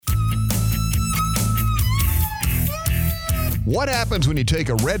What happens when you take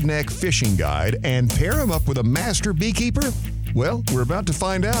a redneck fishing guide and pair him up with a master beekeeper? Well, we're about to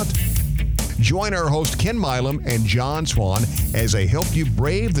find out. Join our host Ken Milam and John Swan as they help you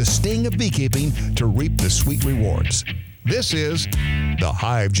brave the sting of beekeeping to reap the sweet rewards. This is The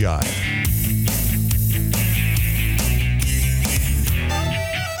Hive Jive.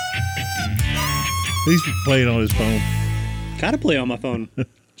 He's playing on his phone. Gotta play on my phone.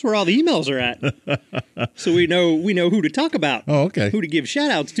 That's where all the emails are at. So we know who to talk about. Oh, okay. Who to give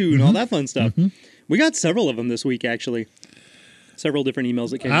shout outs to and all that fun stuff. We got several of them this week, actually. Several different emails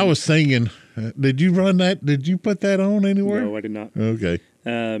that came in. I was thinking, did you run that? Did you put that on anywhere? No, I did not. Okay.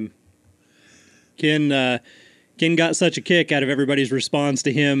 Ken got such a kick out of everybody's response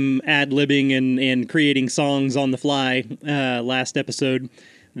to him ad-libbing and creating songs on the fly last episode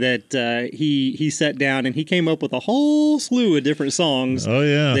that he sat down and he came up with a whole slew of different songs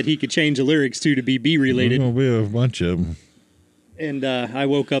that he could change the lyrics to be bee-related. There's going to be a bunch of them. And I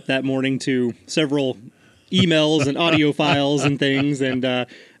woke up that morning to several emails and audio files and things, and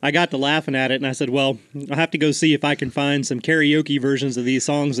I got to laughing at it, and I said, well, I'll have to go see if I can find some karaoke versions of these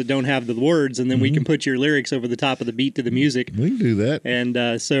songs that don't have the words, and then we can put your lyrics over the top of the beat to the music. We can do that.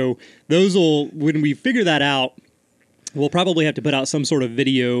 And so those will, when we figure that out, we'll probably have to put out some sort of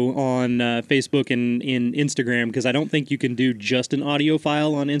video on Facebook and Instagram, because I don't think you can do just an audio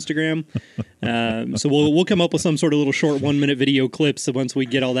file on Instagram. So we'll come up with some sort of little short 1-minute video clips once we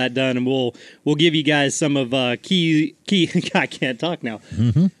get all that done, and we'll give you guys some of key. I can't talk now.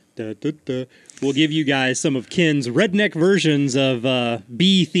 We'll give you guys some of Ken's redneck versions of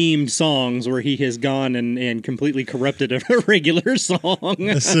bee-themed songs where he has gone and completely corrupted a regular song.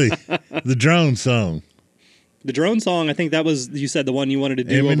 Let's see. The drone song. The drone song, I think that was, you said, the one you wanted to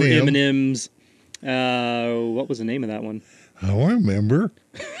do over Eminem's. What was the name of that one? I don't remember.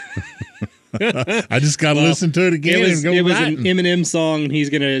 I just got to listen to it again and go It was writing. an Eminem song, and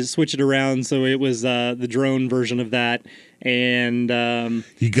he's going to switch it around, so it was the drone version of that. And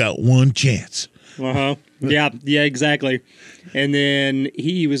you got one chance. Yeah, exactly. And then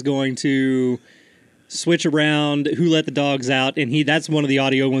he was going to switch around Who Let the Dogs Out, and that's one of the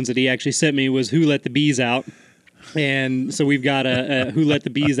audio ones that he actually sent me was Who Let the Bees Out. And so we've got a Who Let the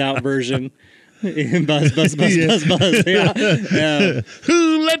Bees Out version. Buzz, buzz, buzz, buzz, buzz. Yeah.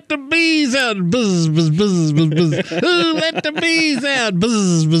 Who let the bees out? Buzz, buzz, buzz, buzz, buzz. Who let the bees out?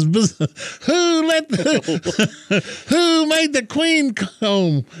 Buzz, buzz, buzz. Who made the queen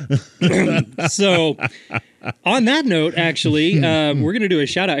comb? So, on that note, actually, we're going to do a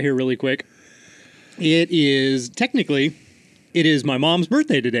shout out here really quick. It is my mom's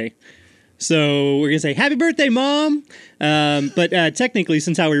birthday today. So we're going to say, happy birthday, Mom. But technically,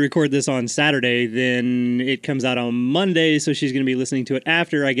 since how we record this on Saturday, then it comes out on Monday. So she's going to be listening to it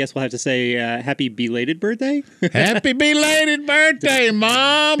after. I guess we'll have to say happy belated birthday. Happy belated birthday,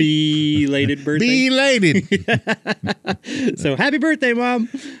 Mom. Belated birthday. Belated. So happy birthday, Mom.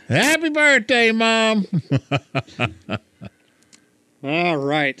 Happy birthday, Mom. All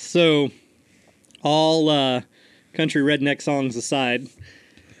right. So all country redneck songs aside,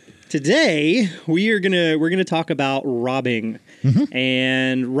 today we're gonna talk about robbing,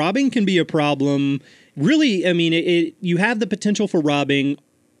 and robbing can be a problem. Really, I mean, you have the potential for robbing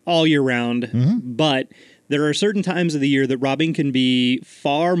all year round, but there are certain times of the year that robbing can be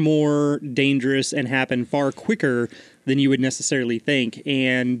far more dangerous and happen far quicker than you would necessarily think.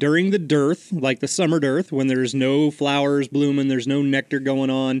 And during the dearth, like the summer dearth, when there's no flowers blooming, there's no nectar going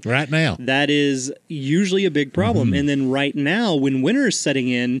on. Right now. That is usually a big problem. And then right now, when winter is setting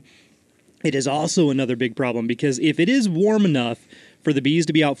in, it is also another big problem, because if it is warm enough for the bees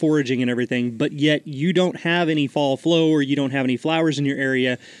to be out foraging and everything, but yet you don't have any fall flow or you don't have any flowers in your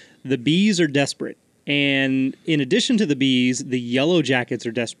area, the bees are desperate. And in addition to the bees, the yellow jackets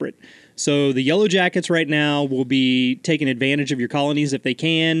are desperate. So the yellow jackets right now will be taking advantage of your colonies if they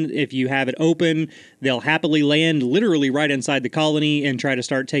can. If you have it open, they'll happily land literally right inside the colony and try to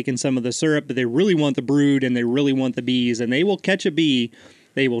start taking some of the syrup, but they really want the brood and they really want the bees, and they will catch a bee.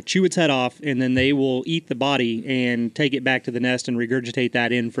 They will chew its head off, and then they will eat the body and take it back to the nest and regurgitate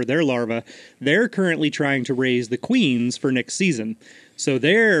that in for their larvae. They're currently trying to raise the queens for next season. So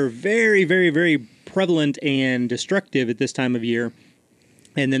they're very, very, very prevalent and destructive at this time of year.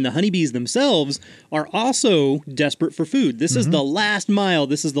 And then the honeybees themselves are also desperate for food. This is the last mile.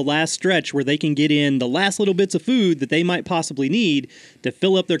 This is the last stretch where they can get in the last little bits of food that they might possibly need to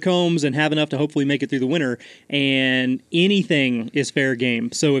fill up their combs and have enough to hopefully make it through the winter. And anything is fair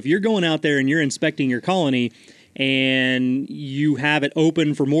game. So if you're going out there and you're inspecting your colony and you have it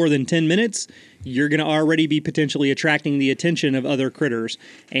open for more than 10 minutes, you're going to already be potentially attracting the attention of other critters.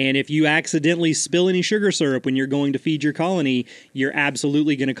 And if you accidentally spill any sugar syrup when you're going to feed your colony, you're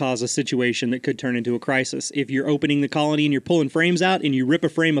absolutely going to cause a situation that could turn into a crisis. If you're opening the colony and you're pulling frames out and you rip a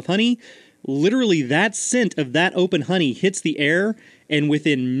frame of honey, literally that scent of that open honey hits the air, and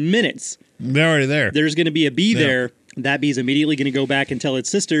within minutes, they're already there. There's going to be a bee there. That bee's immediately going to go back and tell its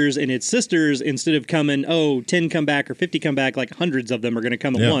sisters, and its sisters, instead of coming, 10 come back or 50 come back, like hundreds of them are going to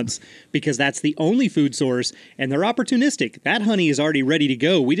come at once, because that's the only food source, and they're opportunistic. That honey is already ready to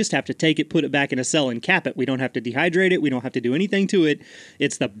go. We just have to take it, put it back in a cell, and cap it. We don't have to dehydrate it. We don't have to do anything to it.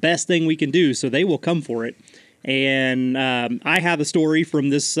 It's the best thing we can do, so they will come for it. And I have a story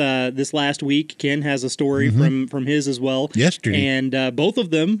from this last week. Ken has a story from his as well. Yesterday. And both of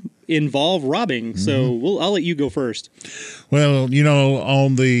them involve robbing. So I'll let you go first. Well, on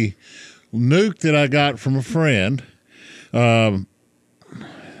the nuke that I got from a friend, it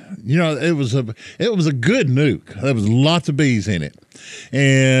was a good nuke. There was lots of bees in it.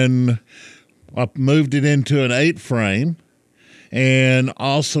 And I moved it into an 8 frame. And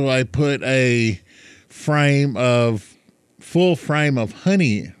also I put a full frame of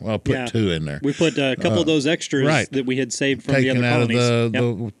honey. Well, I put 2 in there. We put a couple of those extras that we had saved from taken the other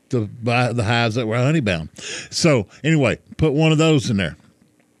colonies. Out of the hives that were honey bound. So anyway, put one of those in there.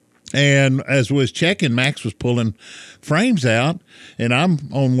 And as we was checking, Max was pulling frames out, and I'm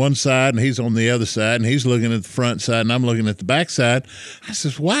on one side and he's on the other side, and he's looking at the front side and I'm looking at the back side. I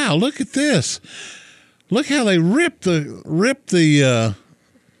says, "Wow, look at this! Look how they ripped the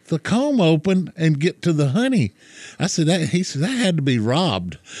comb open and get to the honey." I said, he said, that had to be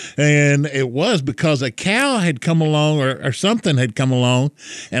robbed. And it was, because a cow had come along or something had come along,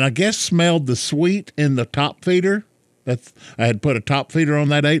 and I guess smelled the sweet in the top feeder. I had put a top feeder on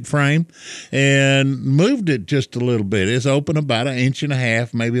that 8 frame and moved it just a little bit. It's open about 1.5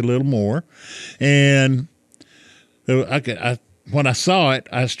 inches, maybe a little more. And when I saw it,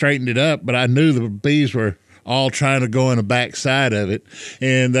 I straightened it up, but I knew the bees were all trying to go in the back side of it,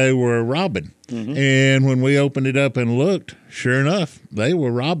 and they were robbing. And when we opened it up and looked, sure enough, they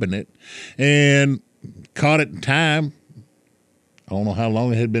were robbing it, and caught it in time. I don't know how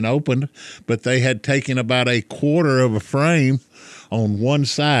long it had been opened, but they had taken about 1/4 of a frame on one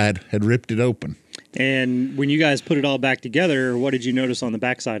side, had ripped it open. And when you guys put it all back together, what did you notice on the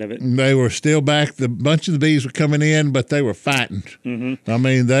backside of it? They were still back. The bunch of the bees were coming in, but they were fighting. I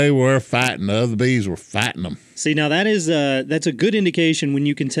mean, they were fighting. The other bees were fighting them. See, now that's a good indication when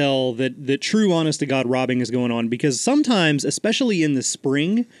you can tell that true, honest to God robbing is going on, because sometimes, especially in the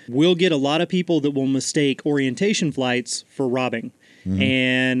spring, we'll get a lot of people that will mistake orientation flights for robbing.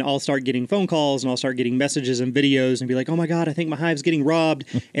 And I'll start getting phone calls, and I'll start getting messages and videos and be like, "Oh my God, I think my hive's getting robbed."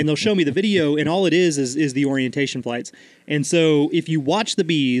 And they'll show me the video, and all it is the orientation flights. And so if you watch the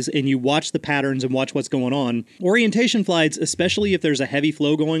bees and you watch the patterns and watch what's going on, orientation flights, especially if there's a heavy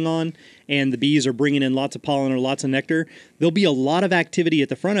flow going on and the bees are bringing in lots of pollen or lots of nectar, there'll be a lot of activity at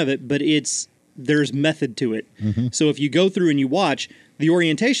the front of it, but there's method to it. So if you go through and you watch the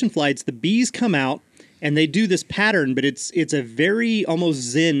orientation flights, the bees come out, and they do this pattern, but it's a very almost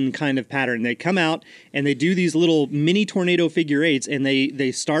Zen kind of pattern. They come out and they do these little mini tornado figure 8s, and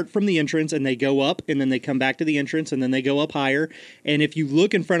they start from the entrance and they go up, and then they come back to the entrance, and then they go up higher. And if you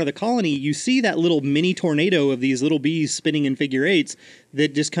look in front of the colony, you see that little mini tornado of these little bees spinning in figure 8s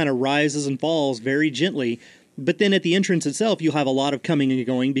that just kind of rises and falls very gently. But then at the entrance itself, you'll have a lot of coming and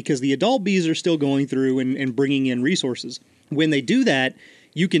going, because the adult bees are still going through and bringing in resources. When they do that,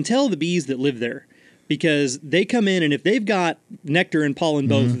 you can tell the bees that live there, because they come in, and if they've got nectar and pollen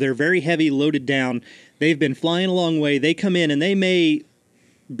both, they're very heavy, loaded down. They've been flying a long way. They come in, and they may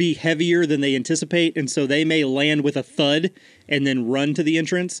be heavier than they anticipate, and so they may land with a thud and then run to the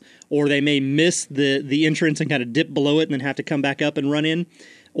entrance, or they may miss the entrance and kind of dip below it and then have to come back up and run in,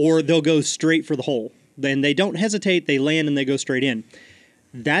 or they'll go straight for the hole. Then they don't hesitate. They land and they go straight in.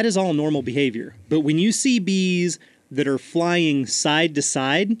 That is all normal behavior. But when you see bees that are flying side to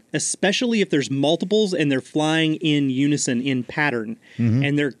side, especially if there's multiples and they're flying in unison, in pattern,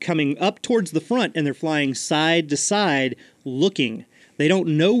 and they're coming up towards the front and they're flying side to side looking. They don't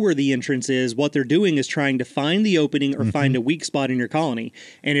know where the entrance is. What they're doing is trying to find the opening or find a weak spot in your colony.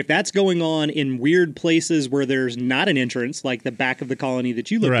 And if that's going on in weird places where there's not an entrance, like the back of the colony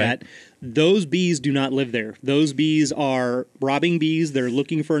that you looked at, those bees do not live there. Those bees are robbing bees. They're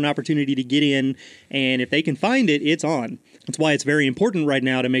looking for an opportunity to get in. And if they can find it, it's on. That's why it's very important right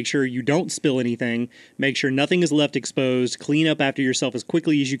now to make sure you don't spill anything, make sure nothing is left exposed, clean up after yourself as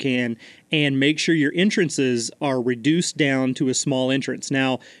quickly as you can, and make sure your entrances are reduced down to a small entrance.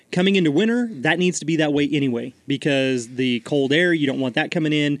 Now, coming into winter, that needs to be that way anyway, because the cold air, you don't want that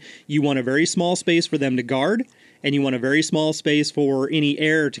coming in. You want a very small space for them to guard, and you want a very small space for any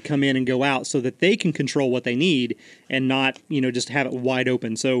air to come in and go out so that they can control what they need and not, just have it wide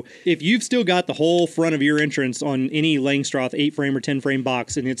open. So if you've still got the whole front of your entrance on any Langstroth 8-frame or 10-frame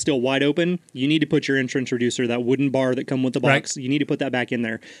box and it's still wide open, you need to put your entrance reducer, that wooden bar that come with the box, you need to put that back in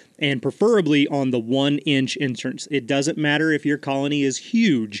there. And preferably on the 1-inch entrance. It doesn't matter if your colony is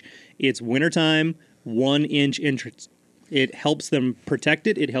huge. It's wintertime, 1-inch entrance. It helps them protect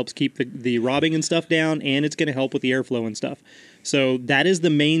it. It helps keep the robbing and stuff down, and it's going to help with the airflow and stuff. So that is the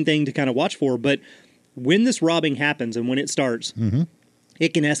main thing to kind of watch for. But when this robbing happens and when it starts,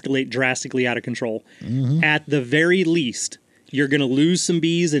 it can escalate drastically out of control. At the very least, you're going to lose some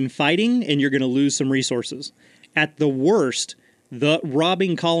bees in fighting, and you're going to lose some resources. At the worst, the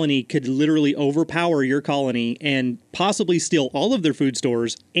robbing colony could literally overpower your colony and possibly steal all of their food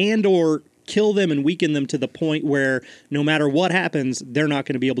stores and or kill them and weaken them to the point where no matter what happens, they're not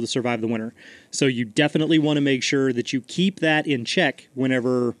going to be able to survive the winter. So you definitely want to make sure that you keep that in check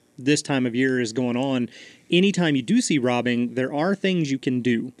whenever this time of year is going on. Anytime you do see robbing, there are things you can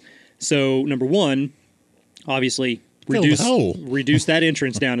do. So number one, obviously reduce that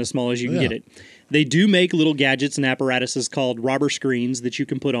entrance down as small as you can get it. They do make little gadgets and apparatuses called robber screens that you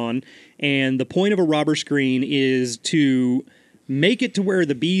can put on. And the point of a robber screen is to make it to where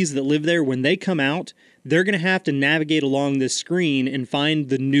the bees that live there, when they come out, they're going to have to navigate along this screen and find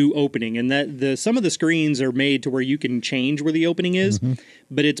the new opening. And some of the screens are made to where you can change where the opening is,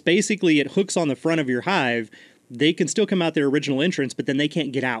 but it's basically, it hooks on the front of your hive. They can still come out their original entrance, but then they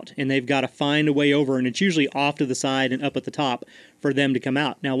can't get out, and they've got to find a way over, and it's usually off to the side and up at the top for them to come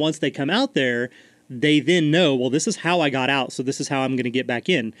out. Now, once they come out there, they then know, well, this is how I got out, so this is how I'm going to get back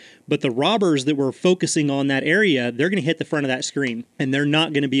in. But the robbers that were focusing on that area, they're going to hit the front of that screen, and they're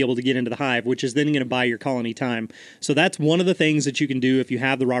not going to be able to get into the hive, which is then going to buy your colony time. So that's one of the things that you can do if you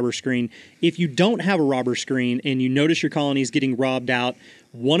have the robber screen. If you don't have a robber screen and you notice your colony is getting robbed out,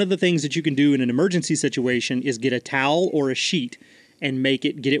 one of the things that you can do in an emergency situation is get a towel or a sheet and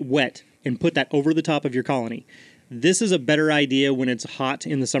get it wet and put that over the top of your colony. This is a better idea when it's hot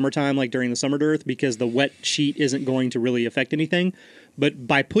in the summertime, like during the summer dearth, because the wet sheet isn't going to really affect anything. But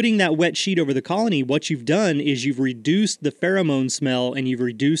by putting that wet sheet over the colony, what you've done is you've reduced the pheromone smell and you've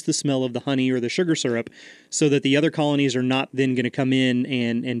reduced the smell of the honey or the sugar syrup so that the other colonies are not then going to come in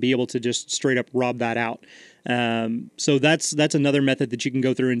and be able to just straight up rob that out. So that's another method that you can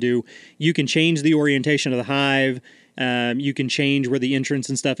go through and do. You can change the orientation of the hive. You can change where the entrance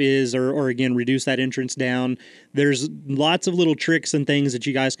and stuff is, or again, reduce that entrance down. There's lots of little tricks and things that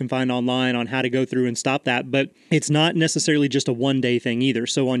you guys can find online on how to go through and stop that, but it's not necessarily just a one-day thing either.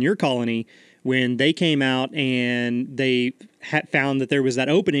 So on your colony, when they came out and they found that there was that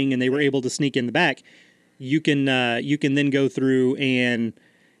opening and they were able to sneak in the back, you can then go through and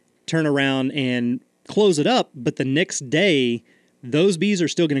turn around and close it up, but the next day, those bees are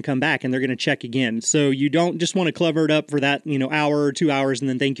still going to come back and they're going to check again. So you don't just want to cover it up for that, hour or 2 hours and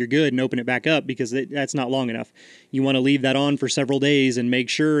then think you're good and open it back up, because that's not long enough. You want to leave that on for several days and make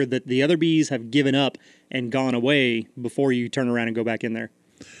sure that the other bees have given up and gone away before you turn around and go back in there.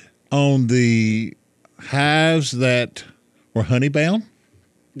 On the hives that were honey bound?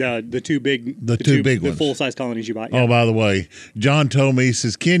 The two big ones. The full-size colonies you buy. Yeah. Oh, by the way, John told me, he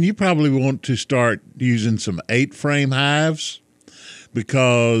says, Ken, you probably want to start using some 8-frame hives,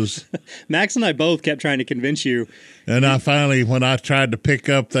 because Max and I both kept trying to convince you. And I finally, when I tried to pick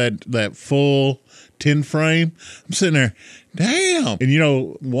up that full 10-frame, I'm sitting there, damn.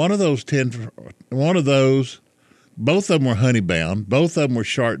 And one of those, both of them were honey bound, both of them were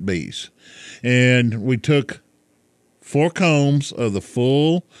shark bees. And we took 4 combs of the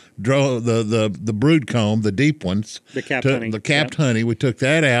full the brood comb, the deep ones, the capped honey. We took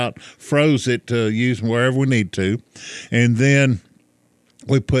that out, froze it to use wherever we need to, and then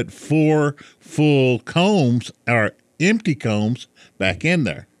we put 4 full combs, or empty combs, back in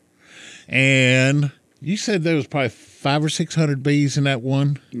there. And you said there was probably 500 or 600 bees in that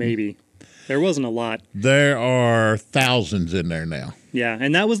one? Maybe. There wasn't a lot. There are thousands in there now. Yeah,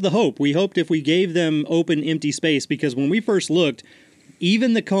 and that was the hope. We hoped if we gave them open, empty space, because when we first looked,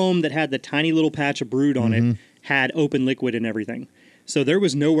 even the comb that had the tiny little patch of brood on it had open liquid and everything. So there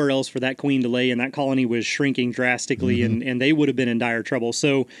was nowhere else for that queen to lay, and that colony was shrinking drastically, and they would have been in dire trouble.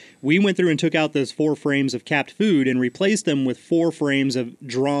 So we went through and took out those 4 frames of capped food and replaced them with 4 frames of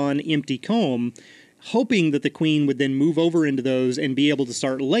drawn, empty comb, hoping that the queen would then move over into those and be able to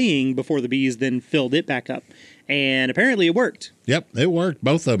start laying before the bees then filled it back up. And apparently it worked. Yep, it worked.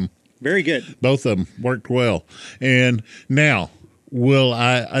 Both of them. Very good. Both of them worked well. And now, will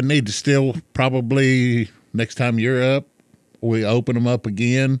I need to still probably, next time you're up, we open them up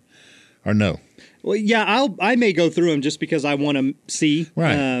again or no? Well, yeah, I may go through them just because I want to see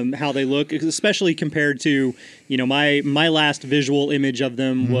how they look, especially compared to, my last visual image of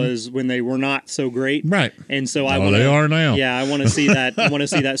them was when they were not so great. Right. And so they are now. Yeah, I want to see that. I want to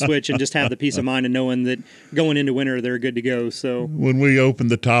see that switch and just have the peace of mind of knowing that going into winter they're good to go. So when we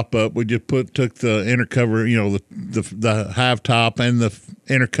opened the top up, we just took the inner cover, the hive top and the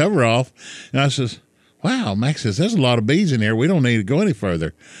inner cover off, and I says, "Wow," Max says, "there's a lot of bees in here. We don't need to go any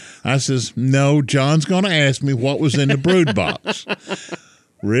further." I says, "No, John's going to ask me what was in the brood box."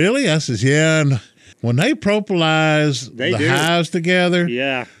 Really? I says, "Yeah." And when they propolize the hives together,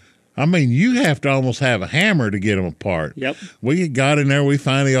 yeah, I mean, you have to almost have a hammer to get them apart. Yep. We got in there. We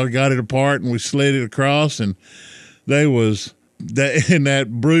finally all got it apart, and we slid it across, and in that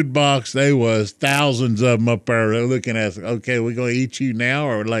brood box, there was thousands of them up there looking at us. Okay, we're going to eat you now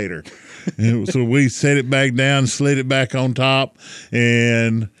or later. So we set it back down, slid it back on top,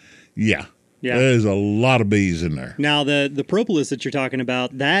 and yeah, there's a lot of bees in there. Now, the propolis that you're talking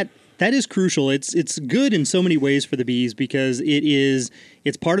about, that is crucial. It's good in so many ways for the bees because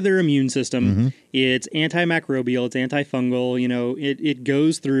it's part of their immune system. Mm-hmm. It's antimicrobial, it's antifungal. It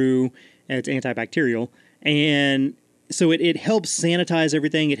goes through. It's antibacterial, and so it helps sanitize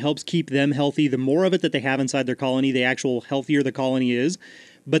everything. It helps keep them healthy. The more of it that they have inside their colony, the actual healthier the colony is.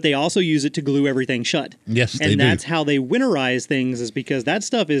 But they also use it to glue everything shut. Yes, they do. And that's how they winterize things, is because that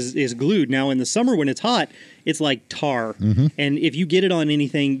stuff is glued. Now, in the summer when it's hot, it's like tar. Mm-hmm. And if you get it on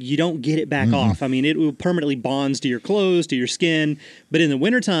anything, you don't get it back off. I mean, it will permanently bonds to your clothes, to your skin. But in the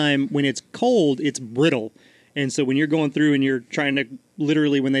wintertime, when it's cold, it's brittle. And so when you're going through and you're trying to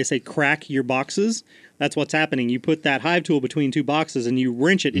literally, when they say crack your boxes, that's what's happening. You put that hive tool between two boxes and you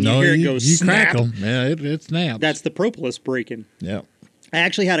wrench it and you hear it go snap. Crack them. Yeah, it snaps. That's the propolis breaking. Yeah. I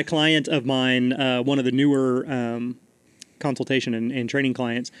actually had a client of mine, one of the newer consultation and training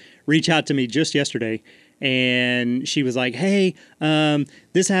clients, reach out to me just yesterday. And she was like, "Hey,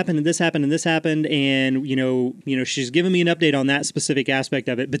 this happened and this happened and this happened." And, she's giving me an update on that specific aspect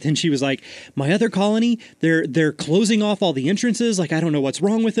of it. But then she was like, "My other colony, they're closing off all the entrances. Like, I don't know what's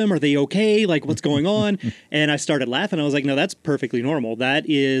wrong with them. Are they okay? Like, what's going on?" And I started laughing. I was like, "No, that's perfectly normal. That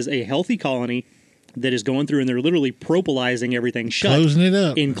is a healthy colony that is going through and they're literally propolizing everything shut. Closing it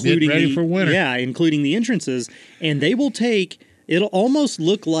up. Including Get ready for winter. Yeah, including the entrances. And they will it'll almost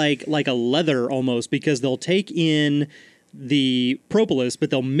look like a leather almost, because they'll take in the propolis, but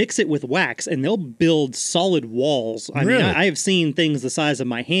they'll mix it with wax and they'll build solid walls. I mean, I have seen things the size of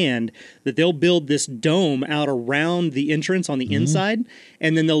my hand that they'll build this dome out around the entrance on the inside,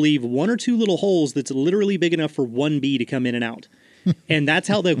 and then they'll leave one or two little holes that's literally big enough for one bee to come in and out. And that's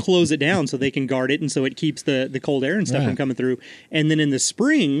how they'll close it down so they can guard it, and so it keeps the cold air and stuff from coming through. And then in the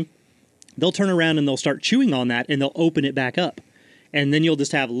spring, they'll turn around and they'll start chewing on that and they'll open it back up. And then you'll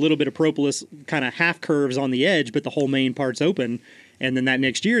just have a little bit of propolis kind of half curves on the edge, but the whole main part's open. And then that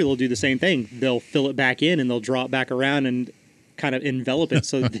next year, they'll do the same thing. They'll fill it back in and they'll draw it back around and kind of envelop it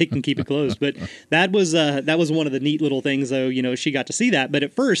so that they can keep it closed. But that was one of the neat little things, though. She got to see that. But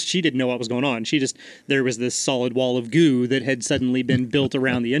at first, she didn't know what was going on. There was this solid wall of goo that had suddenly been built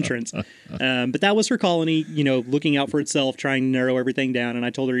around the entrance. But that was her colony, looking out for itself, trying to narrow everything down. And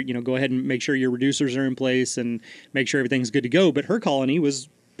I told her, go ahead and make sure your reducers are in place and make sure everything's good to go. But her colony was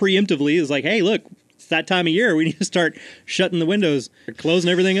preemptively like, hey, look, it's that time of year. We need to start shutting the windows,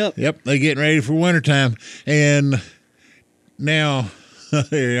 closing everything up. Yep, they're getting ready for wintertime. And now,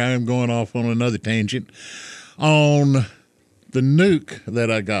 I'm going off on another tangent. On the nuke that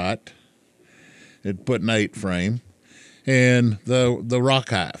I got, it put an 8 frame, and the rock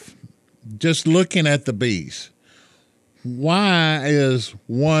hive. Just looking at the bees, why is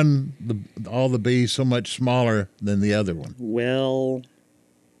all the bees so much smaller than the other one? Well,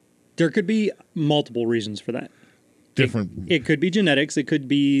 there could be multiple reasons for that. It could be genetics. It could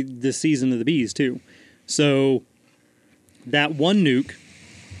be the season of the bees, too. So that one nuke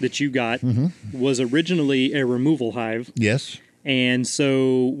that you got was originally a removal hive. Yes. And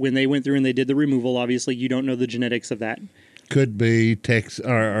so when they went through and they did the removal, obviously you don't know the genetics of that. Could be Texas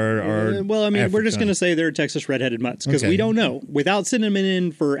or well, I mean, Africa. We're just going to say they're Texas red-headed mutts because we don't know. Without sending them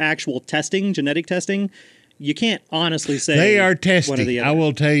in for actual testing, genetic testing, you can't honestly say they are testy. One or the other. I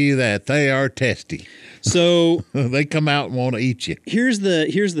will tell you that they are testy. So they come out and want to eat you. Here's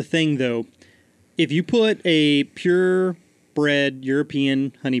the thing, though. If you put a pure bred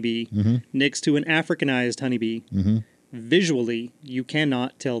European honeybee next to an Africanized honeybee, visually, you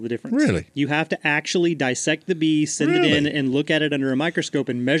cannot tell the difference. Really? You have to actually dissect the bee, send it in, and look at it under a microscope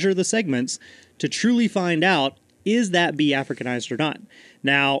and measure the segments to truly find out, is that bee Africanized or not?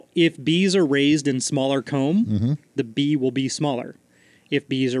 Now, if bees are raised in smaller comb, the bee will be smaller. If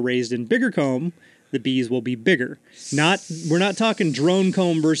bees are raised in bigger comb, the bees will be bigger. We're not talking drone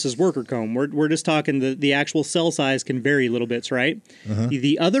comb versus worker comb. We're just talking the actual cell size can vary little bits, right?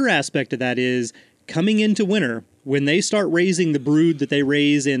 The other aspect of that is coming into winter, when they start raising the brood that they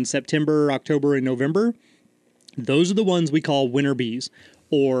raise in September, October, and November, those are the ones we call winter bees,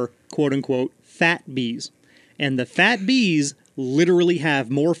 or quote-unquote fat bees. And the fat bees literally have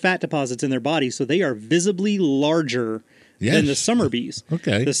more fat deposits in their body, so they are visibly larger than the summer bees.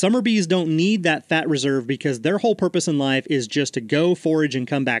 Okay. The summer bees don't need that fat reserve because their whole purpose in life is just to go forage and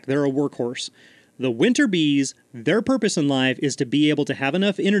come back. They're a workhorse. The winter bees, their purpose in life is to be able to have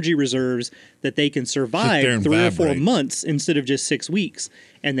enough energy reserves that they can survive 3 or 4 months instead of just 6 weeks.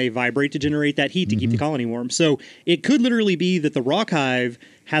 And they vibrate to generate that heat to keep the colony warm. So it could literally be that the rock hive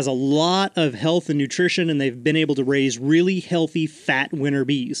has a lot of health and nutrition, and they've been able to raise really healthy, fat winter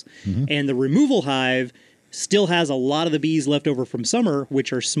bees. And the removal hive still has a lot of the bees left over from summer,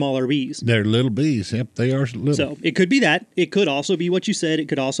 which are smaller bees. They're little bees. Yep, they are little. So it could be that. It could also be what you said. It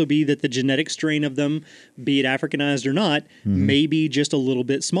could also be that the genetic strain of them, be it Africanized or not, may be just a little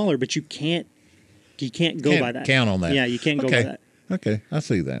bit smaller. But you can't go by that. Count on that. Yeah, you can't go by that. Okay, I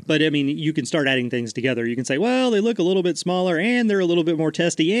see that. But I mean, you can start adding things together. You can say, well, they look a little bit smaller, and they're a little bit more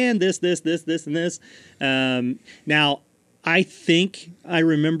testy, and this, and this. Now, I think I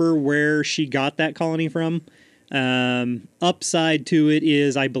remember where she got that colony from. Upside to it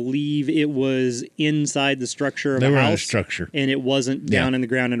is, I believe it was inside the structure of a house. They were in a structure. And it wasn't down in the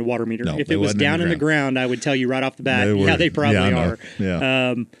ground in a water meter. No, if it was down in the ground, I would tell you right off the bat, they probably are.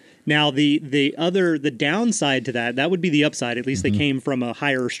 Yeah. Now, the downside to that would be the upside. At least they came from a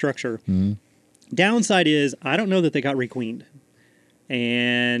higher structure. Downside is, I don't know that they got requeened.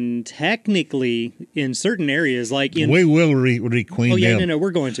 And technically, in certain areas, like in... We will requeen them. No,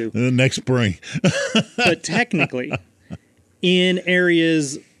 we're going to. Next spring. But technically, in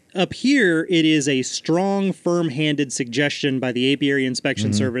areas up here, it is a strong, firm-handed suggestion by the Apiary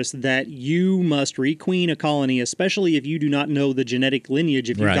Inspection Service that you must requeen a colony, especially if you do not know the genetic lineage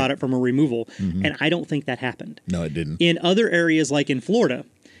if you got it from a removal. And I don't think that happened. No, it didn't. In other areas, like in Florida...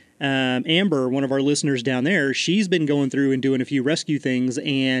 Amber, one of our listeners down there, she's been going through and doing a few rescue things,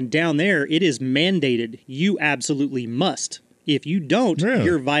 and down there, it is mandated. You absolutely must. If you don't,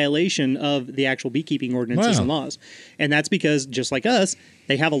 you're a violation of the actual beekeeping ordinances and laws. And that's because, just like us,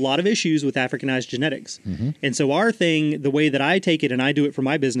 they have a lot of issues with Africanized genetics. And so our thing, the way that I take it, and I do it for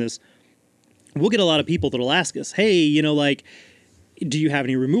my business, we'll get a lot of people that'll ask us, hey, do you have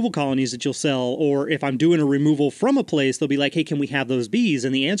any removal colonies that you'll sell? Or if I'm doing a removal from a place, they'll be like, hey, can we have those bees?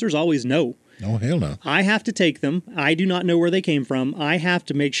 And the answer is always no. Oh, hell no. I have to take them. I do not know where they came from. I have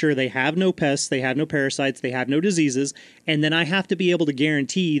to make sure they have no pests, they have no parasites, they have no diseases, and then I have to be able to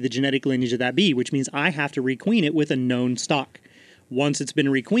guarantee the genetic lineage of that bee, which means I have to requeen it with a known stock. Once it's been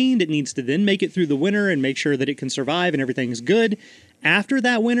requeened, it needs to then make it through the winter and make sure that it can survive and everything's good. After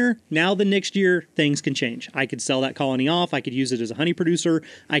that winter, now the next year, things can change. I could sell that colony off. I could use it as a honey producer.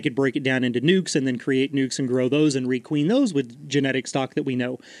 I could break it down into nukes and then create nukes and grow those and requeen those with genetic stock that we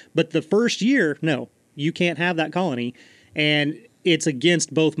know. But the first year, no, you can't have that colony. And it's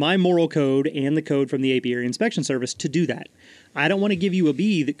against both my moral code and the code from the Apiary Inspection Service to do that. I don't want to give you a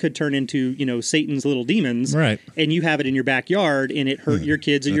bee that could turn into, Satan's little demons. Right. And you have it in your backyard and it hurt your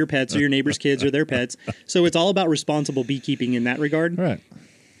kids or your pets or your neighbor's kids or their pets. So it's all about responsible beekeeping in that regard. Right.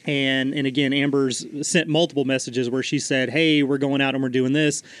 And again, Amber's sent multiple messages where she said, hey, we're going out and we're doing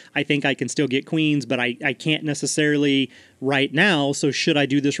this. I think I can still get queens, but I can't necessarily right now. So should I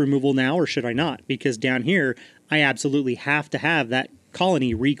do this removal now or should I not? Because down here, I absolutely have to have that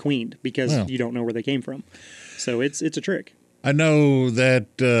colony requeened because you don't know where they came from. So it's a trick. I know that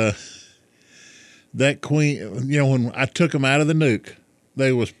that queen, when I took them out of the nuke,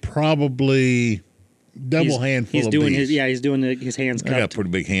 they was probably handful he's of doing bees. He's doing his hands cupped. I got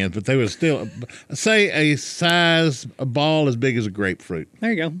pretty big hands, but they was still, say a ball as big as a grapefruit.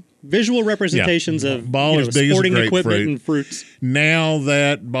 There you go. Visual representations of ball as big sporting as a equipment grapefruit. and fruits. Now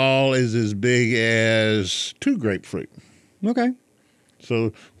that ball is as big as 2 grapefruit. Okay.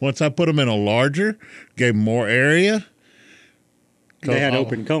 So once I put them in a larger, gave them more area. They had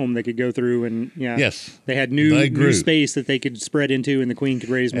open comb they could go through and yes, they had new space that they could spread into and the queen could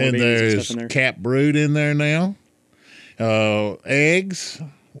raise more babies and stuff in there. And there's cap brood in there now, eggs,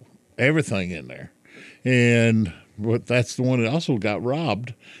 everything in there. And but that's the one that also got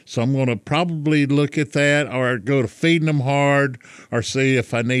robbed. So I'm going to probably look at that, or go to feeding them hard, or see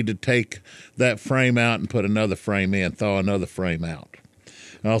if I need to take that frame out and put another frame in, thaw another frame out.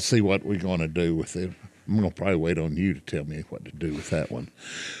 I'll see what we're going to do with it. I'm going to probably wait on you to tell me what to do with that one.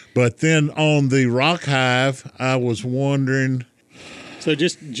 But then on the rock hive, I was wondering. So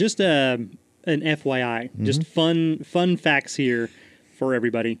just an FYI, just fun facts here for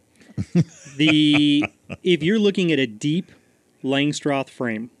everybody. If you're looking at a deep Langstroth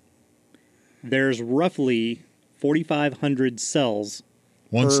frame, there's roughly 4,500 cells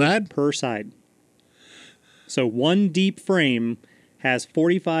per side. So one deep frame has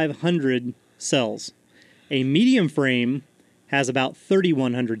 4,500 cells. A medium frame has about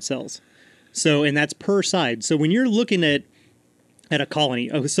 3,100 cells. So, and that's per side. So when you're looking at a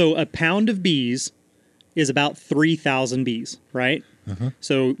colony, so a pound of bees is about 3,000 bees, right?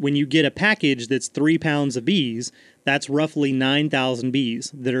 So when you get a package that's 3 pounds of bees, that's roughly 9,000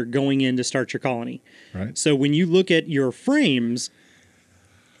 bees that are going in to start your colony. Right. So when you look at your frames,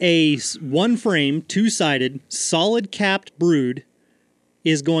 one frame, two-sided, solid capped brood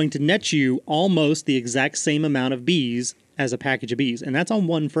is going to net you almost the exact same amount of bees as a package of bees, and that's on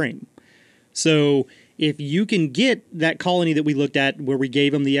one frame. So if you can get that colony that we looked at where we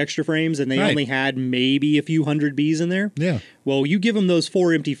gave them the extra frames and they only had maybe a few hundred bees in there, well, you give them those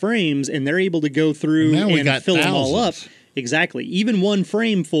 4 empty frames and they're able to go through and fill them all up. Exactly. Even one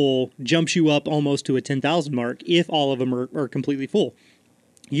frame full jumps you up almost to a 10,000 mark if all of them are completely full.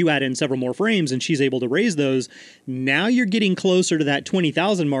 You add in several more frames and she's able to raise those. Now you're getting closer to that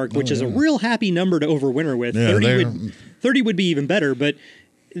 20,000 mark, which is a real happy number to overwinter with. 30 would be even better, but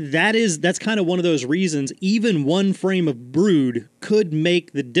that's kind of one of those reasons. Even one frame of brood could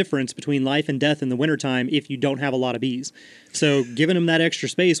make the difference between life and death in the wintertime if you don't have a lot of bees. So giving them that extra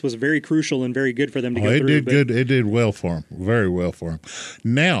space was very crucial and very good for them to go through. It did good. It did well for them. Very well for them.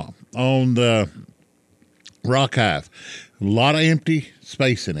 Now, on the rock hive, a lot of empty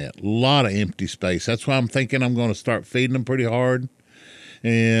space in it. A lot of empty space. That's why I'm thinking I'm going to start feeding them pretty hard.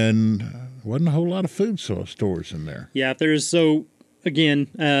 And wasn't a whole lot of food stores in there. Yeah, if there's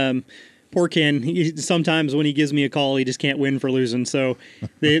again, poor Ken, sometimes when he gives me a call, he just can't win for losing. So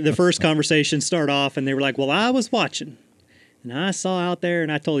the first conversation start off and they were like, well, I was watching and I saw out there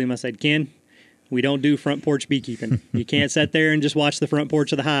and I told him, I said, Ken, we don't do front porch beekeeping. You can't sit there and just watch the front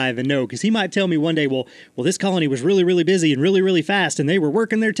porch of the hive and know, because he might tell me one day, well, this colony was really, really busy and really, really fast and they were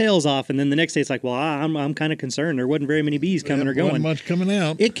working their tails off. And then the next day it's like, well, I'm kind of concerned. There wasn't very many bees coming or going. Wasn't much coming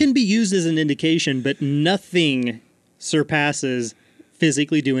out. It can be used as an indication, but nothing surpasses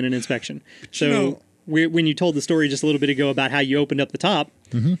physically doing an inspection. So when you told the story just a little bit ago about how you opened up the top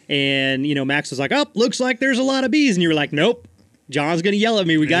and, Max was like, oh, looks like there's a lot of bees. And you were like, nope, John's going to yell at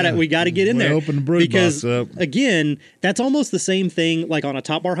me. We got to get in there. Open the brood box up. Again, that's almost the same thing like on a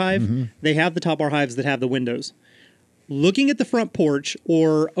top bar hive. They have the top bar hives that have the windows. Looking at the front porch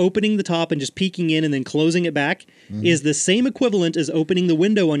or opening the top and just peeking in and then closing it back is the same equivalent as opening the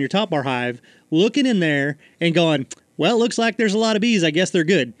window on your top bar hive, looking in there and going, well, it looks like there's a lot of bees. I guess they're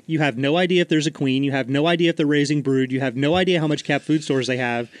good. You have no idea if there's a queen. You have no idea if they're raising brood. You have no idea how much capped food stores they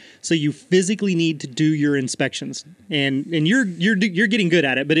have. So you physically need to do your inspections, and you're getting good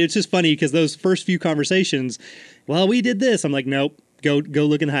at it. But it's just funny because those first few conversations, well, we did this. I'm like, nope. Go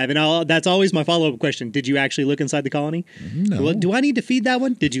look in the hive. And that's always my follow-up question. Did you actually look inside the colony? No. Well, do I need to feed that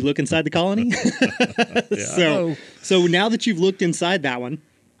one? Did you look inside the colony? So now that you've looked inside that one,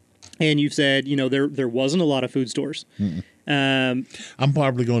 and you've said, there wasn't a lot of food stores. I'm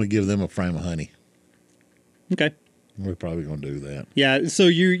probably going to give them a frame of honey. Okay. We're probably going to do that. Yeah. So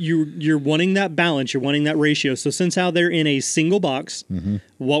you're wanting that balance. You're wanting that ratio. So since how they're in a single box,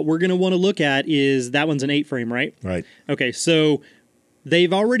 what we're going to want to look at is that one's an 8 frame, right? Right. Okay. So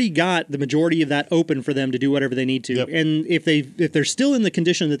they've already got the majority of that open for them to do whatever they need to. Yep. And if they're still in the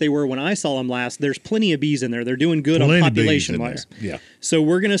condition that they were when I saw them last, there's plenty of bees in there. They're doing good on population-wise. Yeah. So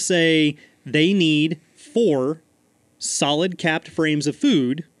we're going to say they need 4 solid capped frames of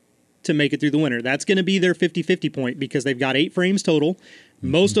food to make it through the winter. That's going to be their 50-50 point because they've got 8 frames total.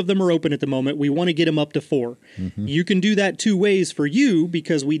 Most of them are open at the moment. We want to get them up to 4. You can do that 2 ways for you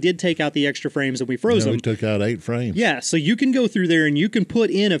because we did take out the extra frames and we froze them. We took out 8 frames. Yeah, so you can go through there and you can put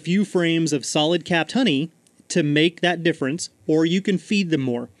in a few frames of solid capped honey to make that difference, or you can feed them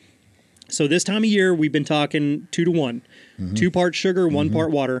more. So this time of year, we've been talking 2 to 1. 2 parts sugar, 1 part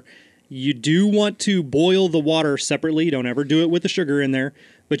water. You do want to boil the water separately. Don't ever do it with the sugar in there.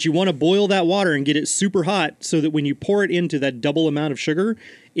 But you want to boil that water and get it super hot so that when you pour it into that double amount of sugar,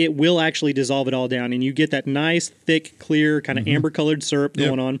 it will actually dissolve it all down. And you get that nice, thick, clear, kind of amber-colored syrup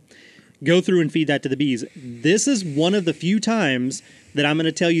going on. Go through and feed that to the bees. This is one of the few times that I'm going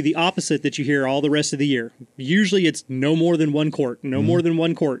to tell you the opposite that you hear all the rest of the year. Usually it's no more than 1 quart, no more than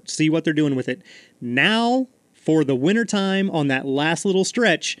 1 quart. See what they're doing with it. Now, for the wintertime on that last little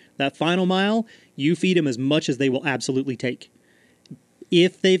stretch, that final mile, you feed them as much as they will absolutely take.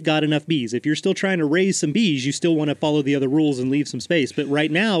 If they've got enough bees. If you're still trying to raise some bees, you still want to follow the other rules and leave some space. But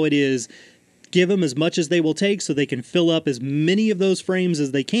right now it is give them as much as they will take so they can fill up as many of those frames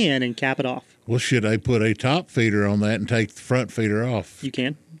as they can and cap it off. Well, should I put a top feeder on that and take the front feeder off? You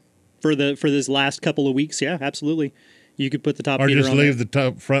can. For this last couple of weeks, yeah, absolutely. You could put the top feeder on. Or just leave the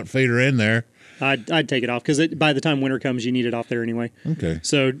top front feeder in there. I'd take it off because by the time winter comes, you need it off there anyway. Okay.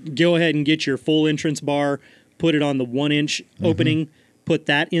 So go ahead and get your full entrance bar, put it on the 1-inch opening, put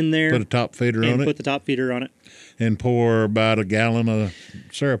that in there. Put a top feeder on it. And put the top feeder on it. And pour about a gallon of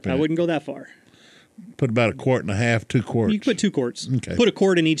syrup in it. I wouldn't go that far. Put about 1.5 quarts, 2 quarts. You can put 2 quarts. Okay. Put a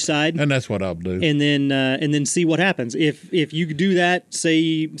quart in each side. And that's what I'll do. And then see what happens. If you do that, say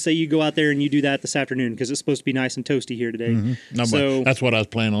you go out there and you do that this afternoon because it's supposed to be nice and toasty here today. No, so that's what I was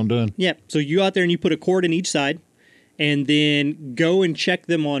planning on doing. Yeah. So you go out there and you put a quart in each side, and then go and check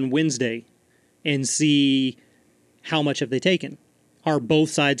them on Wednesday, and see how much have they taken. Are both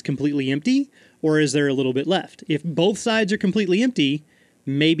sides completely empty, or is there a little bit left? If both sides are completely empty,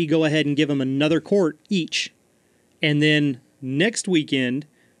 maybe go ahead and give them another quart each. And then next weekend,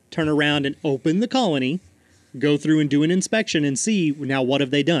 turn around and open the colony, go through and do an inspection and see, now what have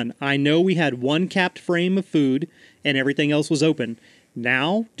they done? I know we had 1 capped frame of food and everything else was open.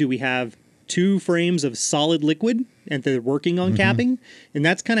 Now, do we have 2 frames of solid liquid and they're working on capping? And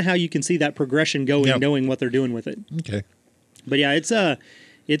that's kind of how you can see that progression going, knowing what they're doing with it. Okay. But yeah,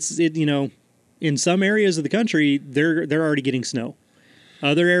 it's in some areas of the country, they're already getting snow.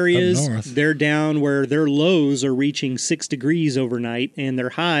 Other areas, they're down where their lows are reaching 6 degrees overnight, and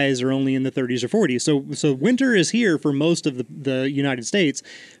their highs are only in the 30s or 40s. So winter is here for most of the United States.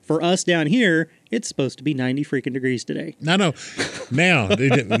 For us down here, it's supposed to be 90 freaking degrees today. I know. Now,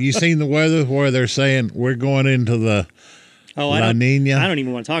 have you seen the weather where they're saying we're going into the La Nina? I don't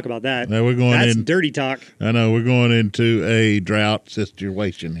even want to talk about that. No, that's dirty talk. I know. We're going into a drought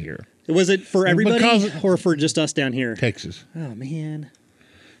situation here. Was it for everybody or for just us down here? Texas. Oh, man.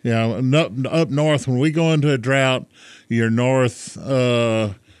 Yeah, up north, when we go into a drought, you're north,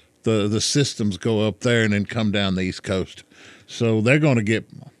 the systems go up there and then come down the East Coast. So they're going to get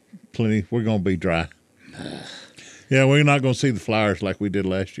plenty. We're going to be dry. Yeah, we're not going to see the flowers like we did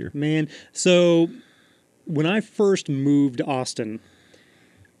last year. Man, so when I first moved to Austin,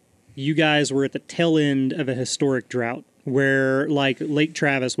 you guys were at the tail end of a historic drought where, like, Lake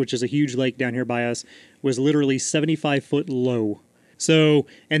Travis, which is a huge lake down here by us, was literally 75 foot low. So,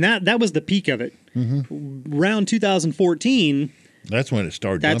 and that was the peak of it. Around 2014, that's when it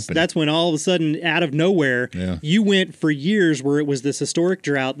started dumping. That's when all of a sudden, out of nowhere, you went for years where it was this historic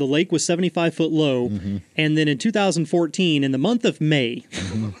drought. The lake was 75 foot low, and then in 2014, in the month of May,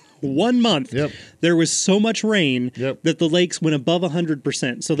 1 month, there was so much rain that the lakes went above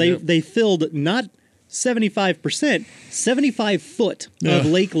 100%. So they filled not 75%, 75 foot of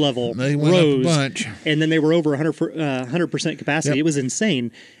lake level they went rose, up a bunch. And then they were over 100% capacity. It was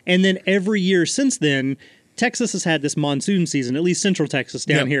insane. And then every year since then, Texas has had this monsoon season, at least central Texas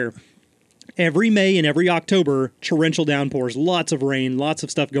down here. Every May and every October, torrential downpours, lots of rain, lots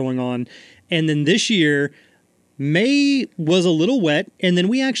of stuff going on. And then this year, May was a little wet, and then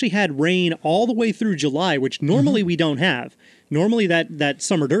we actually had rain all the way through July, which normally we don't have. Normally that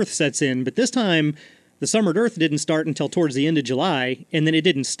summer dearth sets in, but this time the summer dearth didn't start until towards the end of July, and then it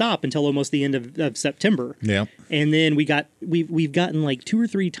didn't stop until almost the end of September. Yeah. And then we've gotten like 2 or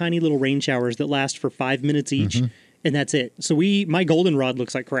 3 tiny little rain showers that last for 5 minutes each, and that's it. So my goldenrod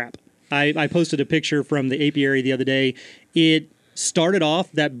looks like crap. I posted a picture from the apiary the other day. It started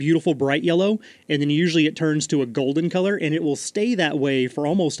off that beautiful bright yellow, and then usually it turns to a golden color, and it will stay that way for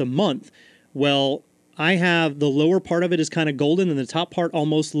almost a month. Well, I have the lower part of it is kind of golden, and the top part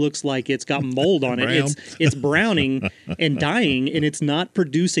almost looks like it's got mold on it. It's browning and dying, and it's not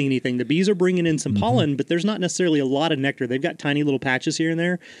producing anything. The bees are bringing in some pollen, but there's not necessarily a lot of nectar. They've got tiny little patches here and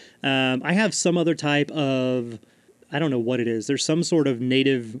there. I have some other type of, I don't know what it is. There's some sort of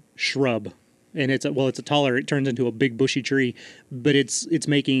native shrub. And it's a taller, it turns into a big bushy tree, but it's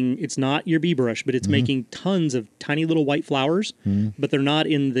not your bee brush, but it's making tons of tiny little white flowers, but they're not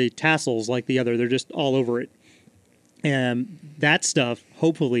in the tassels like the other. They're just all over it. And that stuff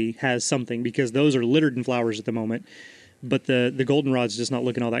hopefully has something, because those are littered in flowers at the moment. But the goldenrod's just not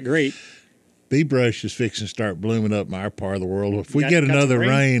looking all that great. Bee brush is fixing to start blooming up in our part of the world. If we get another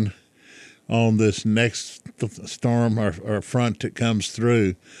rain on this next the storm or front that comes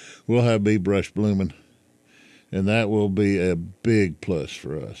through, we'll have bee brush blooming. And that will be a big plus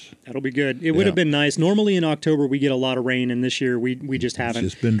for us. That'll be good. It would have been nice. Normally in October we get a lot of rain, and this year we just haven't.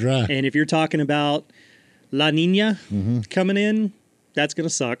 It's just been dry. And if you're talking about La Nina coming in, that's going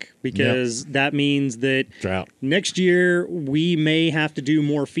to suck because that means that drought. Next year we may have to do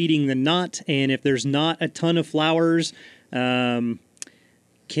more feeding than not. And if there's not a ton of flowers, Ken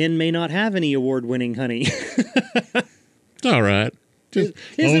may not have any award-winning honey. It's all right. Just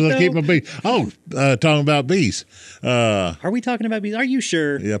as long as I keep my bees. Oh, talking about bees. Are we talking about bees? Are you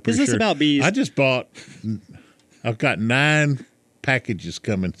sure? Yeah, pretty sure. Is this about bees? I just bought, I've got 9 packages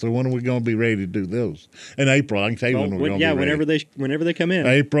coming. So when are we going to be ready to do those? In April. I can tell you when we're going to be ready. Whenever they come in.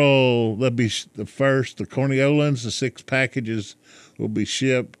 April, that'll be the first. The Corneolans, the 6 packages will be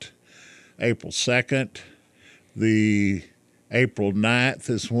shipped April 2nd. The April 9th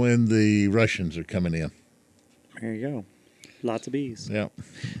is when the Russians are coming in. There you go. Lots of bees. Yeah.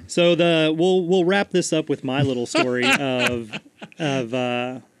 So we'll wrap this up with my little story of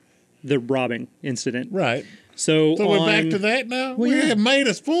the robbing incident. Right. So we're back to that now? Well, we have made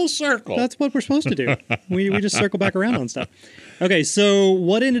us full circle. That's what we're supposed to do. we just circle back around on stuff. Okay, so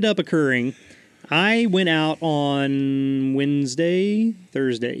what ended up occurring, I went out on Thursday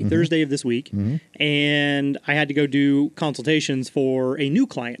of this week, and I had to go do consultations for a new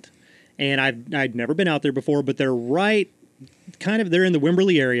client. And I'd never been out there before, but they're they're in the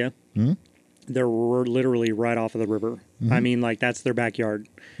Wimberley area. They're literally right off of the river. I mean, like, that's their backyard,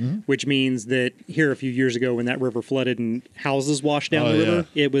 which means that here a few years ago when that river flooded and houses washed down the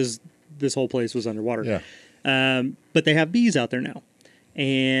river, this whole place was underwater. Yeah. But they have bees out there now,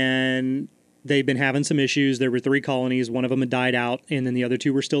 and they've been having some issues. There were 3 colonies. One of them had died out, and then the other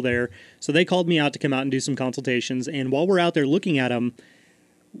 2 were still there. So they called me out to come out and do some consultations. And while we're out there looking at them,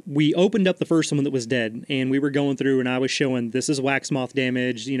 we opened up the first one that was dead, and we were going through, and I was showing, this is wax moth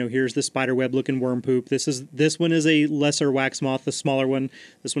damage. You know, here's the spider web looking worm poop. This one is a lesser wax moth, the smaller one.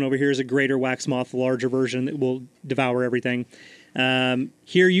 This one over here is a greater wax moth, the larger version that will devour everything.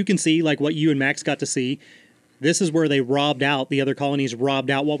 Here you can see, like what you and Max got to see. This is where they robbed out, the other colonies robbed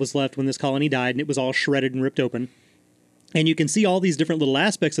out what was left when this colony died, and it was all shredded and ripped open. And you can see all these different little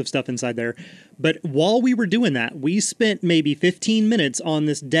aspects of stuff inside there. But while we were doing that, we spent maybe 15 minutes on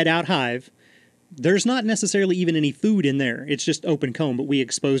this dead out hive. There's not necessarily even any food in there. It's just open comb, but we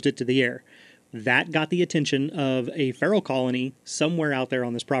exposed it to the air. That got the attention of a feral colony somewhere out there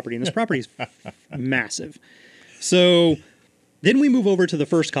on this property. And this property is massive. So then we move over to the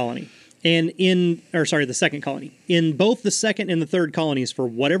first colony. And the second colony. In both the second and the third colonies, for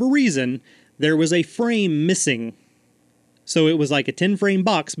whatever reason, there was a frame missing. So it was like a 10-frame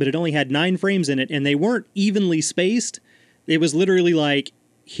box, but it only had 9 frames in it, and they weren't evenly spaced. It was literally like,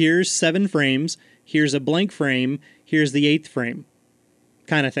 here's 7 frames, here's a blank frame, here's the 8th frame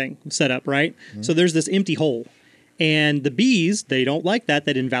kind of thing set up, right? So there's this empty hole. And the bees, they don't like that.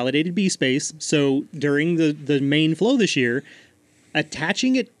 That invalidated bee space. So during the main flow this year,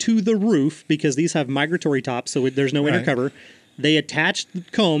 attaching it to the roof, because these have migratory tops, so there's no intercover, they attached the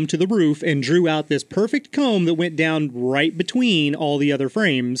comb to the roof and drew out this perfect comb that went down right between all the other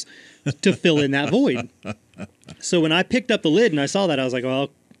frames to fill in that void. So when I picked up the lid and I saw that, I was like, well,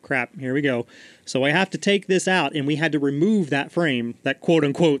 crap, here we go. So I have to take this out, and we had to remove that frame, that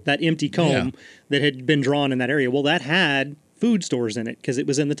quote-unquote, that empty comb that had been drawn in that area. Well, that had food stores in it because it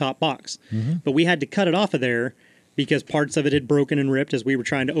was in the top box. But we had to cut it off of there because parts of it had broken and ripped as we were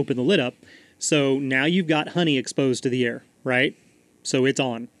trying to open the lid up. So now you've got honey exposed to the air, right? So it's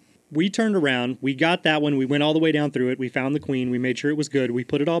on. We turned around, we got that one, we went all the way down through it, we found the queen, we made sure it was good, we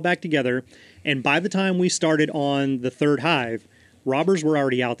put it all back together, and by the time we started on the third hive, robbers were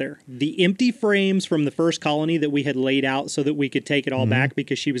already out there. The empty frames from the first colony that we had laid out so that we could take it all back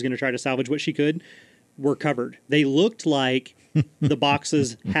because she was going to try to salvage what she could were covered. They looked like the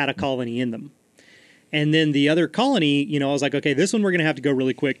boxes had a colony in them. And then the other colony, I was like, okay, this one we're going to have to go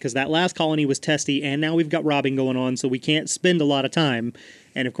really quick because that last colony was testy, and now we've got robbing going on, so we can't spend a lot of time.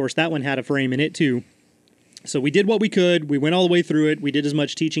 And, of course, that one had a frame in it, too. So we did what we could. We went all the way through it. We did as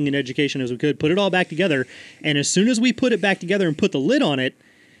much teaching and education as we could, put it all back together. And as soon as we put it back together and put the lid on it,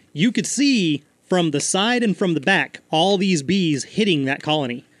 you could see from the side and from the back all these bees hitting that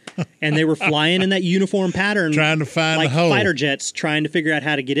colony. And they were flying in that uniform pattern. Trying to find like the hole. Fighter jets trying to figure out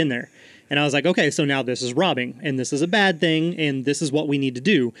how to get in there. And I was like, okay, so now this is robbing, and this is a bad thing, and this is what we need to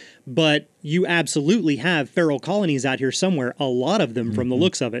do. But you absolutely have feral colonies out here somewhere, a lot of them from the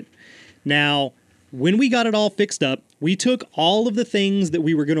looks of it. Now, when we got it all fixed up, we took all of the things that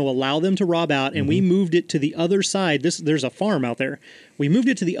we were going to allow them to rob out, and we moved it to the other side. There's a farm out there. We moved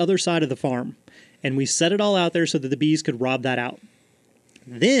it to the other side of the farm. and we set it all out there so that the bees could rob that out.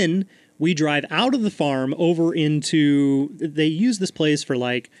 Then we drive out of the farm over into, they use this place for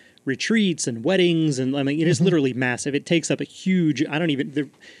like retreats and weddings, and I mean, it is literally massive. It takes up a huge,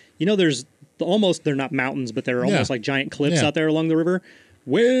 there's almost, they're not mountains, but they're almost like giant cliffs out there along the river.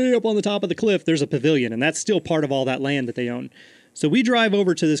 Way up on the top of the cliff, there's a pavilion, and that's still part of all that land that they own. So we drive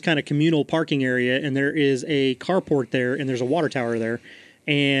over to this kind of communal parking area, and there is a carport there, and there's a water tower there,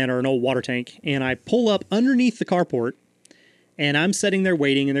 or an old water tank. And I pull up underneath the carport, and I'm sitting there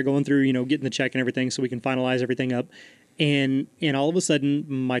waiting, and they're going through, getting the check and everything so we can finalize everything up. And all of a sudden,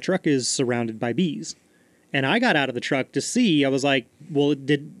 my truck is surrounded by bees. And I got out of the truck to see. I was like, well,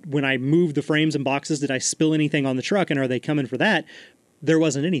 when I moved the frames and boxes, did I spill anything on the truck, and are they coming for that? There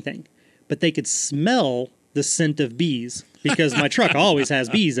wasn't anything. But they could smell the scent of bees because my truck always has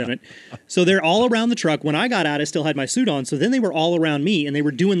bees in it. So they're all around the truck. When I got out, I still had my suit on. So then they were all around me, and they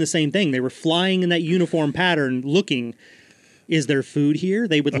were doing the same thing. They were flying in that uniform pattern looking, is there food here?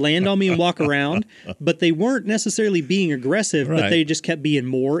 They would land on me and walk around, but they weren't necessarily being aggressive, but they just kept being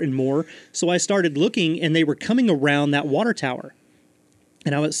more and more. So I started looking, and they were coming around that water tower.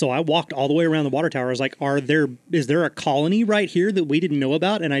 And I walked all the way around the water tower. I was like, is there a colony right here that we didn't know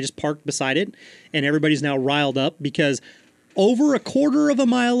about? And I just parked beside it, and everybody's now riled up because over a quarter of a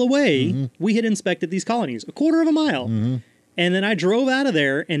mile away, we had inspected these colonies, a quarter of a mile. And then I drove out of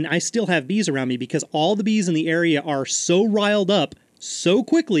there, and I still have bees around me because all the bees in the area are so riled up so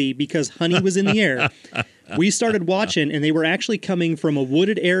quickly because honey was in the air. We started watching, and they were actually coming from a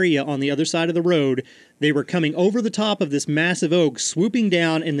wooded area on the other side of the road. They were coming over the top of this massive oak, swooping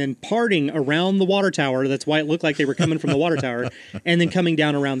down and then parting around the water tower. That's why it looked like they were coming from the water tower, and then coming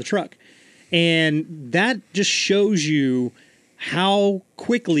down around the truck. And that just shows you how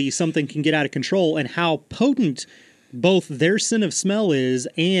quickly something can get out of control and how potent both their scent of smell is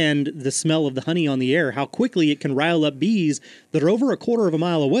and the smell of the honey on the air, how quickly it can rile up bees that are over a quarter of a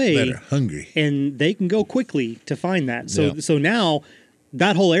mile away. That are hungry. And they can go quickly to find that. So now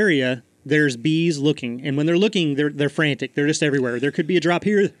that whole area, there's bees looking. And when they're looking, they're frantic. They're just everywhere. There could be a drop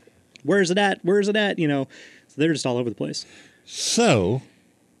here. Where's it at? Where's it at? So they're just all over the place. So,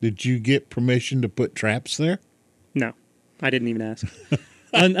 did you get permission to put traps there? No, I didn't even ask.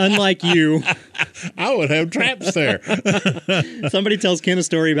 Unlike you. I would have traps there. Somebody tells Ken a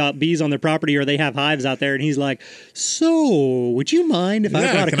story about bees on their property, or they have hives out there, and he's like, so would you mind if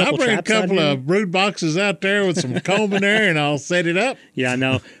I brought a couple traps out here? Can I bring a couple of brood boxes out there with some comb in there, and I'll set it up? Yeah,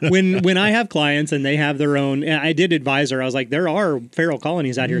 no. When I have clients and they have their own, and I did advise her, I was like, there are feral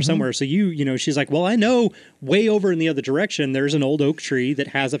colonies out here somewhere. So she's like, well, I know way over in the other direction, there's an old oak tree that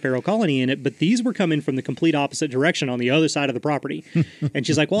has a feral colony in it, but these were coming from the complete opposite direction on the other side of the property. And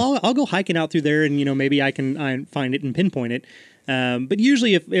she's like, well, I'll go hiking out through there, and maybe I can find it and pinpoint it. But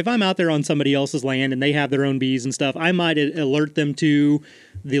usually if I'm out there on somebody else's land and they have their own bees and stuff, I might alert them to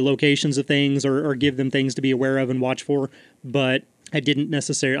the locations of things or give them things to be aware of and watch for. But I didn't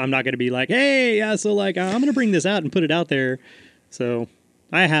necessarily, I'm not going to be like, hey, I'm going to bring this out and put it out there. So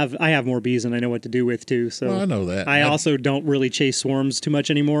I have more bees than I know what to do with too. So well, I know that. I also don't really chase swarms too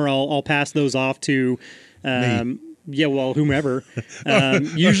much anymore. I'll pass those off to, yeah, well, whomever.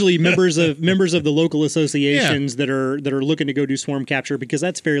 Usually members of the local associations that are looking to go do swarm capture, because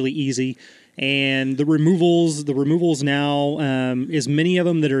that's fairly easy. And the removals now, is many of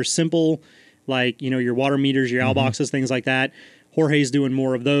them that are simple, like your water meters, your owl boxes, things like that. Jorge's doing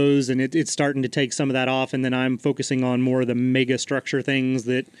more of those, and it's starting to take some of that off. And then I'm focusing on more of the mega structure things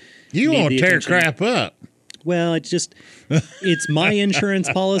that you won't tear crap up. Well, it's my insurance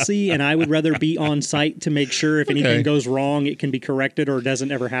policy, and I would rather be on site to make sure if anything goes wrong, it can be corrected or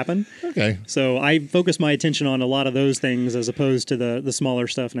doesn't ever happen. Okay. So I focus my attention on a lot of those things as opposed to the smaller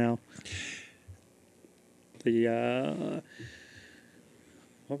stuff now. What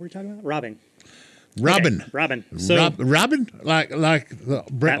were we talking about? Robbing. Robin. Okay, robin. So robin? Like the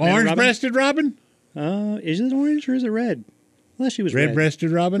orange-breasted robin? Is it orange or is it red? Unless she was red-breasted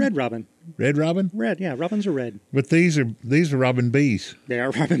robin? Red robin. Red robin? Red, yeah. Robins are red. But these are robin bees. They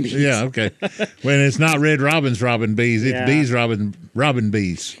are robin bees. Yeah, okay. When it's not red robins robin bees, it's bees robin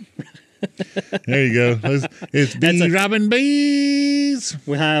bees. There you go. It's robin bees.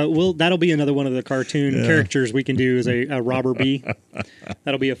 That'll be another one of the cartoon characters we can do is a robber bee.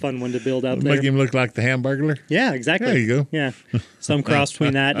 That'll be a fun one to build up there. Make him look like the Hamburglar. Yeah, exactly. There you go. Yeah, some cross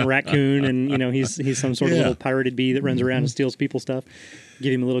between that and a raccoon, and he's some sort of little pirated bee that runs around and steals people's stuff.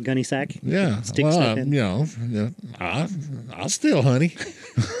 Give him a little gunny sack. Yeah, stick stuff in. I'll steal honey.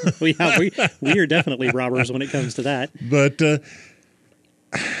 We are definitely robbers when it comes to that. But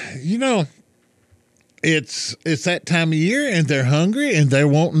it's that time of year and they're hungry and they're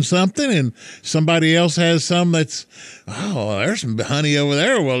wanting something, and somebody else has some that's, oh, there's some honey over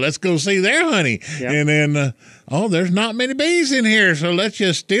there. Well, let's go see their honey. Yep. And then, oh, there's not many bees in here, so let's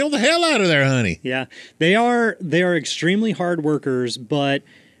just steal the hell out of their honey. Yeah, they are extremely hard workers, but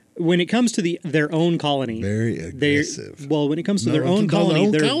when it comes to their own colony, Very aggressive. When it comes to their own colony,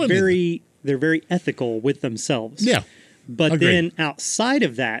 they're very ethical with themselves. Yeah. But Agreed. then outside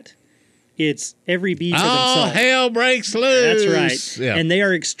of that, it's every bee for Oh, themselves. hell breaks loose. That's right. Yeah. And they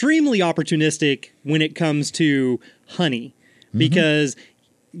are extremely opportunistic when it comes to honey. Because,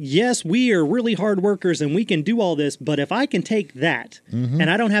 yes, we are really hard workers and we can do all this, but if I can take that and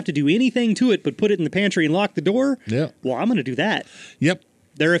I don't have to do anything to it but put it in the pantry and lock the door, well, I'm going to do that. Yep.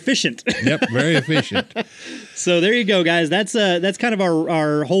 They're efficient. Yep. Very efficient. So there you go, guys. That's kind of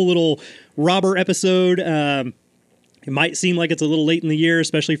our whole little robber episode. It might seem like it's a little late in the year,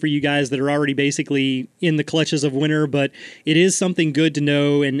 especially for you guys that are already basically in the clutches of winter, but it is something good to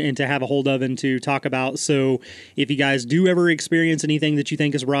know and to have a hold of and to talk about. So if you guys do ever experience anything that you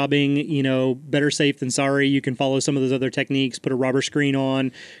think is robbing, better safe than sorry. You can follow some of those other techniques, put a robber screen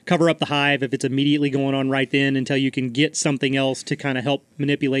on, cover up the hive if it's immediately going on right then until you can get something else to kind of help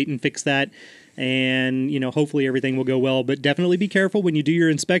manipulate and fix that. And, hopefully everything will go well. But definitely be careful when you do your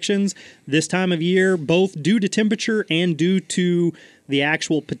inspections this time of year, both due to temperature and due to the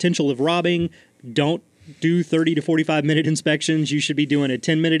actual potential of robbing. Don't do 30 to 45-minute inspections. You should be doing a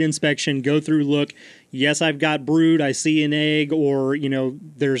 10-minute inspection, go through, look, yes, I've got brood, I see an egg, or,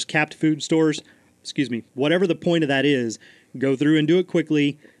 there's capped food stores. Whatever the point of that is, go through and do it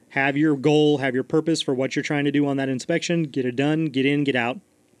quickly. Have your goal, have your purpose for what you're trying to do on that inspection. Get it done, get in, get out.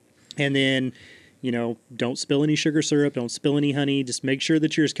 And then, don't spill any sugar syrup, don't spill any honey. Just make sure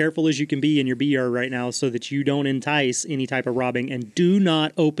that you're as careful as you can be in your bee yard right now so that you don't entice any type of robbing. And do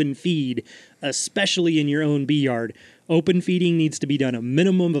not open feed, especially in your own bee yard. Open feeding needs to be done a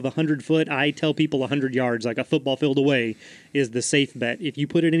minimum of 100 foot. I tell people 100 yards, like a football field away, is the safe bet. If you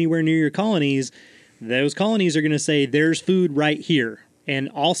put it anywhere near your colonies, those colonies are going to say, there's food right here. And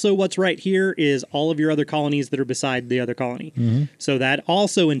also what's right here is all of your other colonies that are beside the other colony. So that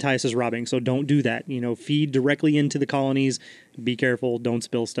also entices robbing. So don't do that. Feed directly into the colonies. Be careful. Don't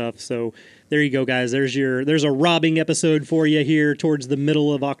spill stuff. So there you go, guys. There's a robbing episode for you here towards the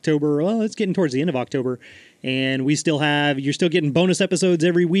middle of October. Well, it's getting towards the end of October. And you're still getting bonus episodes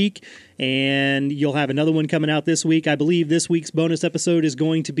every week, and you'll have another one coming out this week. I believe this week's bonus episode is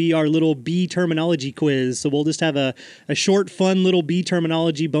going to be our little bee terminology quiz. So we'll just have a short, fun little bee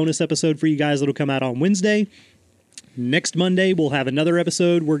terminology bonus episode for you guys that'll come out on Wednesday. Next Monday, we'll have another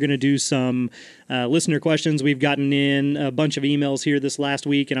episode. We're going to do some listener questions. We've gotten in a bunch of emails here this last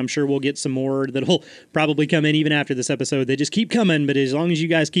week, and I'm sure we'll get some more that'll probably come in even after this episode. They just keep coming, but as long as you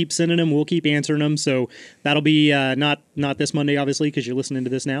guys keep sending them, we'll keep answering them. So that'll be not this Monday, obviously, because you're listening to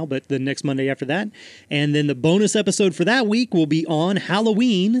this now, but the next Monday after that. And then the bonus episode for that week will be on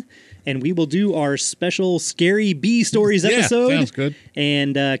Halloween, and we will do our special Scary Bee Stories episode. Sounds good.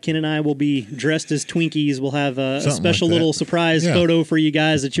 And Ken and I will be dressed as Twinkies. We'll have a special like little surprise photo for you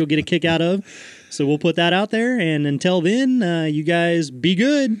guys that you'll get a kick out of. So we'll put that out there. And until then, you guys be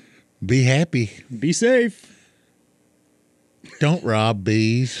good. Be happy. Be safe. Don't rob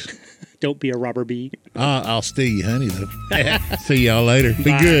bees. Don't be a robber bee. I'll steal you honey, though. See y'all later.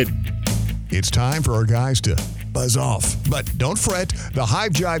 Be Bye. good. It's time for our guys to buzz off. But don't fret, the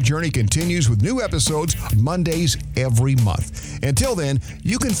Hive Jive journey continues with new episodes Mondays every month. Until then,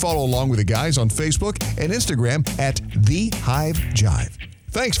 you can follow along with the guys on Facebook and Instagram at The Hive Jive.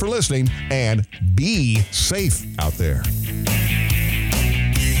 Thanks for listening, and be safe out there.